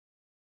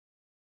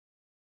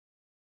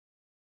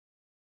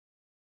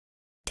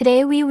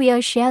Today we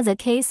will share the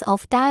case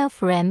of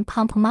diaphragm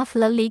pump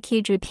muffler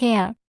leakage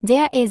repair.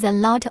 There is a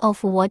lot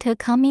of water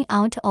coming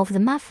out of the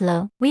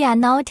muffler. We are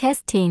now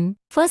testing.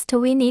 First,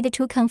 we need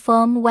to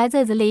confirm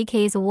whether the leak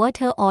is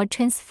water or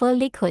transfer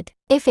liquid.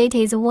 If it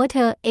is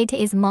water, it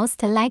is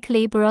most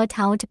likely brought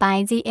out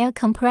by the air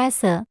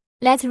compressor.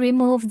 Let's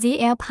remove the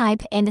air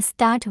pipe and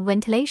start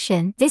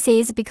ventilation. This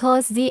is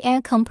because the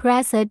air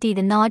compressor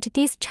did not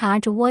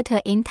discharge water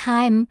in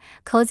time,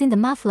 causing the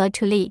muffler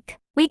to leak.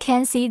 We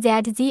can see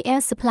that the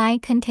air supply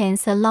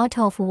contains a lot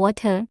of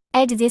water.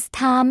 At this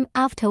time,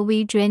 after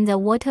we drain the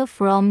water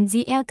from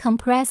the air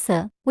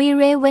compressor, we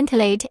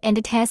re-ventilate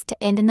and test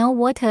and no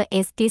water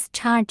is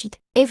discharged.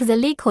 If the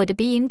liquid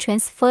being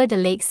transferred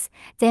leaks,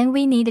 then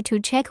we need to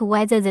check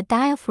whether the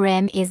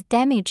diaphragm is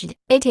damaged.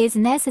 It is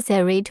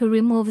necessary to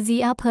remove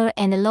the upper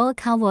and lower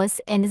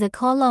covers and the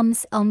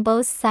columns on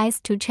both sides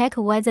to check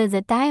whether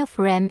the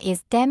diaphragm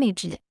is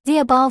damaged. The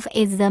above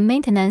is the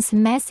maintenance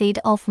method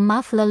of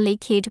muffler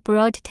leakage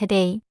brought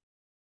today.